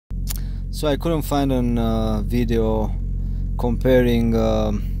So I couldn't find a video comparing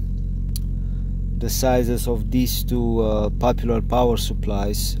the sizes of these two popular power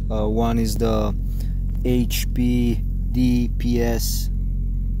supplies. One is the HP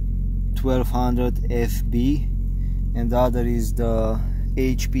dps-1200 FB and the other is the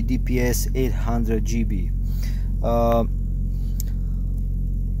HP dps-800 GB.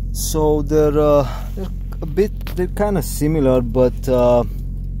 So they're kind of similar, but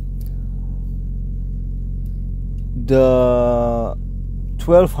the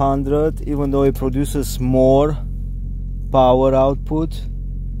 1200, even though it produces more power output,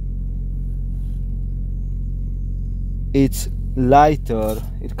 it's lighter.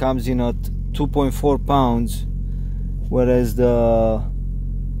 It comes in at 2.4 pounds, whereas the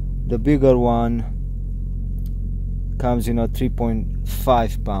bigger one comes in at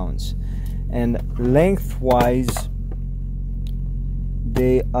 3.5 pounds. And lengthwise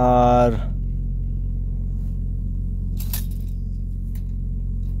they are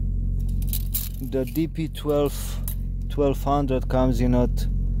the dp-1200 comes in at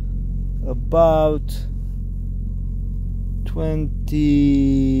about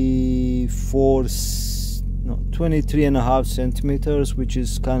 23.5 centimeters, which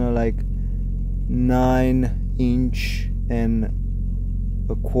is kind of like 9 inch and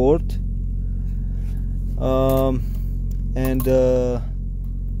a quart. And the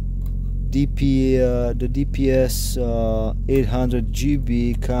dps-800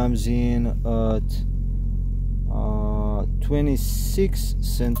 GB comes in at 26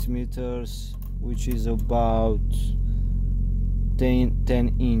 centimeters, which is about 10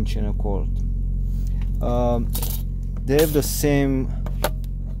 inch and a quart. They have the same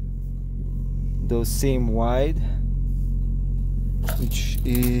wide, which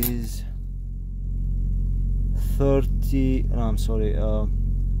is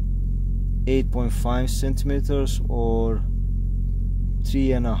 8.5 centimeters or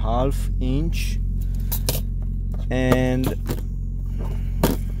 3.5 inch, and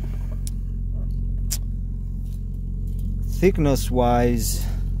thickness wise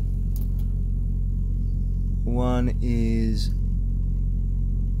one is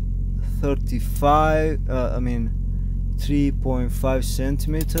 3.5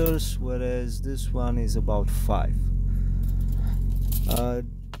 centimeters, whereas this one is about 5.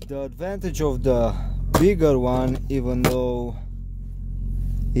 The advantage of the bigger one, even though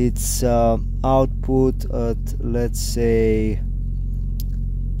its output at, let's say,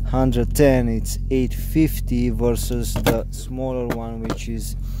 110, it's 850, versus the smaller one, which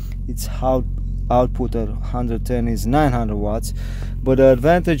is its output at 110 is 900 watts. But the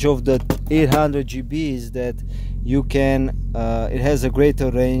advantage of the 800 GB is that you can it has a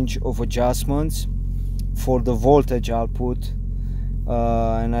greater range of adjustments for the voltage output,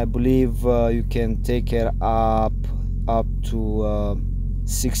 and I believe you can take it up to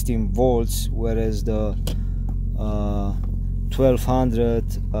 16 volts, whereas the 1200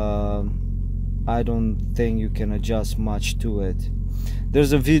 I don't think you can adjust much to it.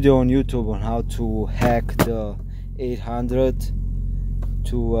 There's a video on YouTube on how to hack the 800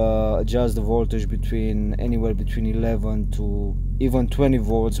 to adjust the voltage anywhere between 11 to even 20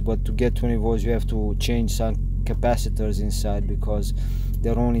 volts, but to get 20 volts you have to change some capacitors inside, because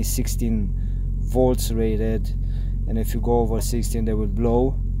they're only 16 volts rated, and if you go over 16 they will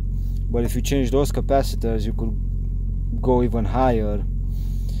blow. But if you change those capacitors you could go even higher,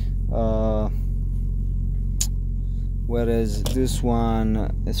 whereas this one,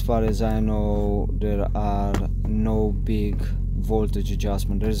 as far as I know, there are no big voltage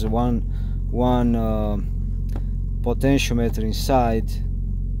adjustment. There's one potentiometer inside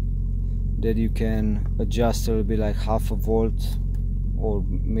that you can adjust. It will be like half a volt or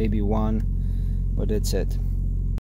maybe 1, but that's it.